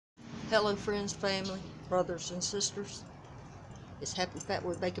Hello friends, family, brothers and sisters. It's Happy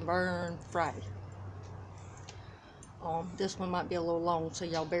Fatwood Bacon Burn Friday. This one might be a little long, so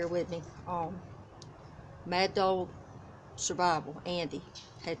y'all bear with me. Mad Dog Survival, Andy,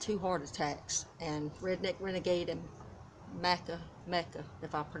 had 2 heart attacks, and Redneck Renegade and Mecca,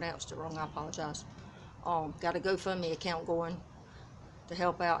 if I pronounced it wrong, I apologize. Got a GoFundMe account going to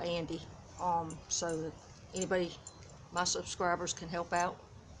help out Andy. So if anybody, my subscribers, can help out,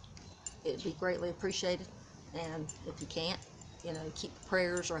 it'd be greatly appreciated. And if you can't, keep the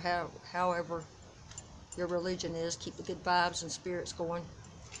prayers, or however your religion is, keep the good vibes and spirits going.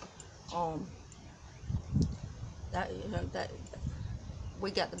 That we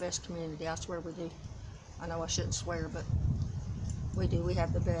got the best community, I swear we do. I know I shouldn't swear, but we do. We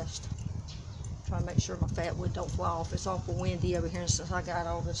have the best. Try to make sure my Fatwood don't fly off. It's awful windy over here, and since I got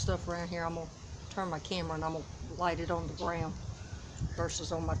all this stuff around here, I'm gonna turn my camera and I'm gonna light it on the ground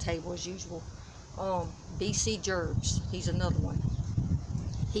versus on my table as usual. BC Jerbs, he's another one.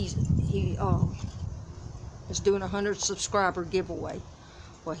 He is doing a 100 subscriber giveaway.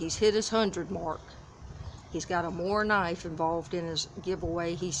 Well, he's hit his 100 mark. He's got a Moore knife involved in his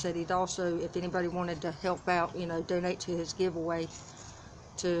giveaway. He said he'd also, if anybody wanted to help out, donate to his giveaway,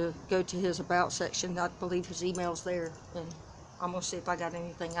 to go to his about section. I believe his email's there, and I'm gonna see if I got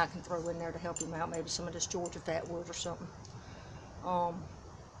anything I can throw in there to help him out. Maybe some of this Georgia Fatwood or something.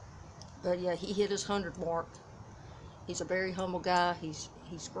 But yeah, he hit his 100 mark. He's a very humble guy. He's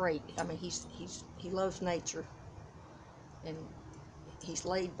great. I mean, he loves nature, and he's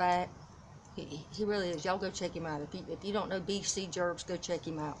laid back. He really is. Y'all go check him out. If you don't know BC Jerbs, go check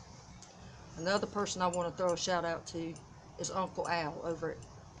him out. Another person I want to throw a shout out to is Uncle Al over at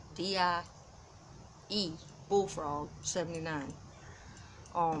DIE Bullfrog 79.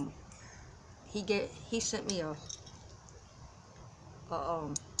 He sent me a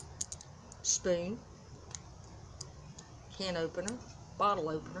spoon, can opener, bottle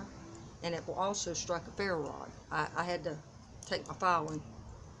opener, and it will also strike a ferro rod. I had to take my file and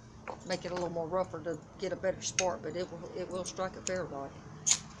make it a little more rougher to get a better spark, but it will strike a ferro rod,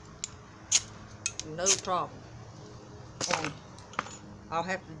 no problem. I'll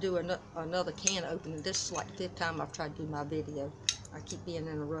have to do another can opening. This is like the 5th time I've tried to do my video. I keep being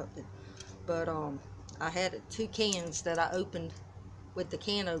interrupted, but I had 2 cans that I opened with the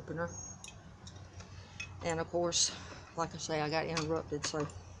can opener, and of course, like I say, I got interrupted, so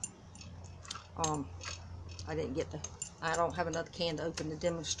I didn't get I don't have another can to open to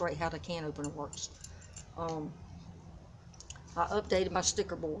demonstrate how the can opener works. I updated my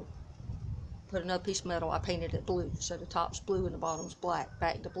sticker board, put another piece of metal. I painted it blue, so the top's blue and the bottom's black,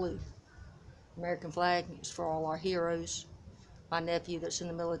 back to blue. American flag is for all our heroes, my nephew that's in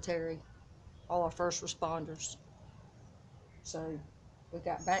the military, all our first responders. So we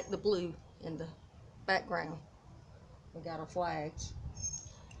got back the blue in the background. We got our flags.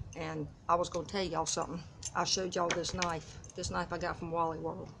 And I was going to tell y'all something. I showed y'all this knife. This knife I got from Wally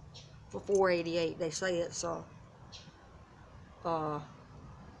World for $4.88. They say it's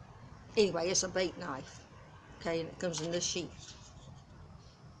anyway, it's a bait knife. Okay, and it comes in this sheet.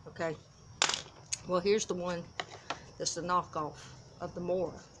 Okay. Well, here's the one that's the knockoff of the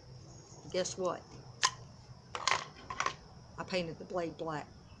Moore. Guess what? I painted the blade black.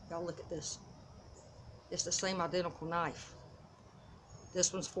 Y'all look at this. It's the same identical knife.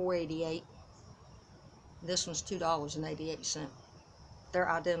 This one's $4.88. This one's $2.88. They're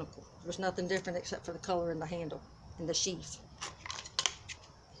identical. There's nothing different except for the color in the handle and the sheath.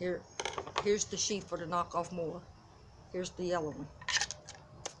 Here's the sheath for the knockoff Moore. Here's the yellow one.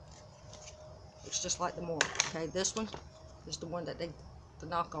 It's just like the Moore. Okay, this one is the one that the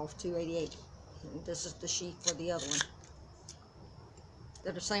knockoff $2.88. And this is the sheath for the other one.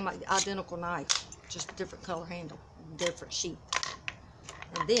 They're the same identical knife, just a different color handle, different sheath.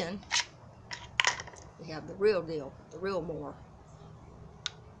 And then we have the real deal, the real Moore.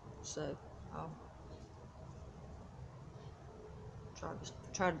 So I'll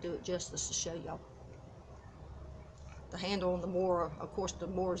try to do it justice to show y'all. The handle on the Moore, of course the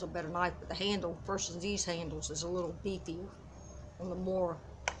Moore is a better knife, but the handle versus these handles is a little beefier on the Moore.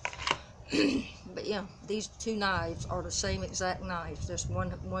 But yeah, these 2 knives are the same exact knife. This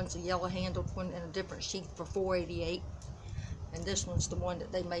one's a yellow handled one in a different sheath for $4.88, and this one's the one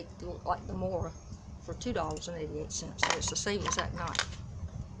that they make look like the Moore for $2.88. So it's the same exact knife.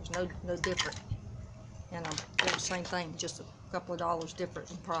 There's no different, and they're the same thing, just a couple of dollars different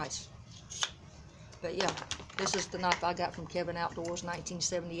in price. But yeah, this is the knife I got from Kevin Outdoors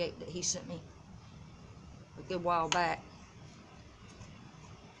 1978 that he sent me a good while back.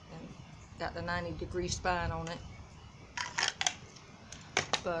 And got the 90-degree spine on it.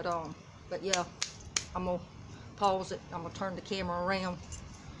 But yeah, I'm gonna pause it. I'm gonna turn the camera around.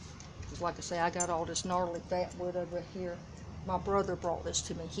 Cause like I say, I got all this gnarly fatwood over here. My brother brought this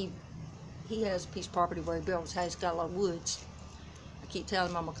to me. He has a piece of property where he builds. He's got a lot of woods. I keep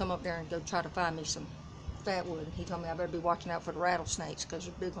telling him I'm gonna come up there and go try to find me some fatwood. He told me I better be watching out for the rattlesnakes because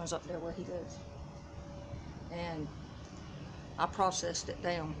there's big ones up there where he lives. And I processed it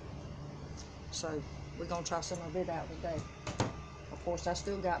down. So we're gonna try some of it out today. Of course, I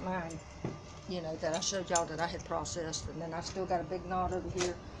still got mine, you know, that I showed y'all that I had processed, and then I still got a big knot over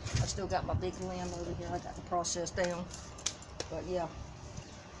here. I still got my big limb over here I got to process down. But yeah,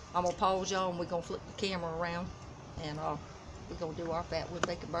 I'm gonna pause y'all and we're gonna flip the camera around, and we're gonna do our Fatwood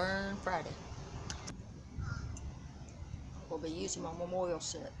Bacon Burn Friday. We'll be using my memorial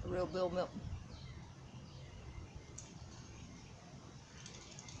set, the real Bill Milton.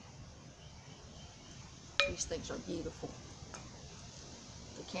 These things are beautiful.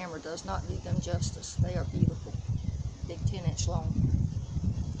 The camera does not do them justice. They are beautiful. Big 10-inch long,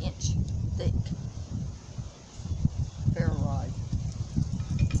 inch thick ferro rod.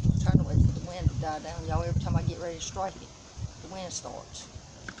 I'm trying to wait for the wind to die down, y'all. Every time I get ready to strike it, the wind starts.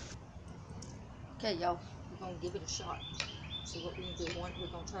 Okay, y'all, we're gonna give it a shot. See what we can do. We're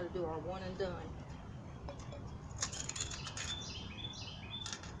gonna try to do our one and done.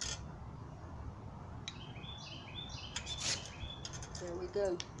 There we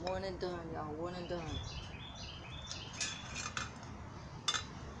go. One and done, y'all. One and done.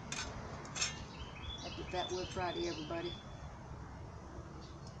 Happy Fatwood Friday, everybody.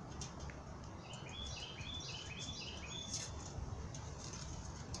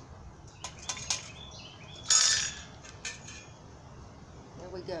 There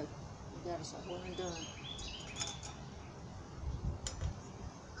we go. We got us a one and done.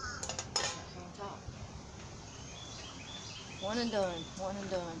 That's on top. One and done. One and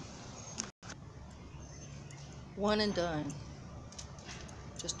done. One and done.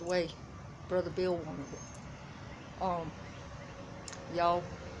 Just the way Brother Bill wanted it. Y'all,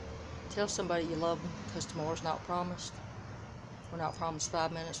 tell somebody you love them, because tomorrow's not promised. We're not promised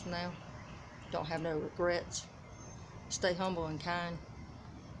 5 minutes from now. Don't have no regrets. Stay humble and kind.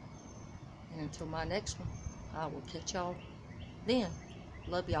 And until my next one, I will catch y'all then.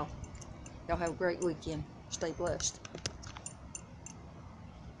 Love y'all. Y'all have a great weekend. Stay blessed.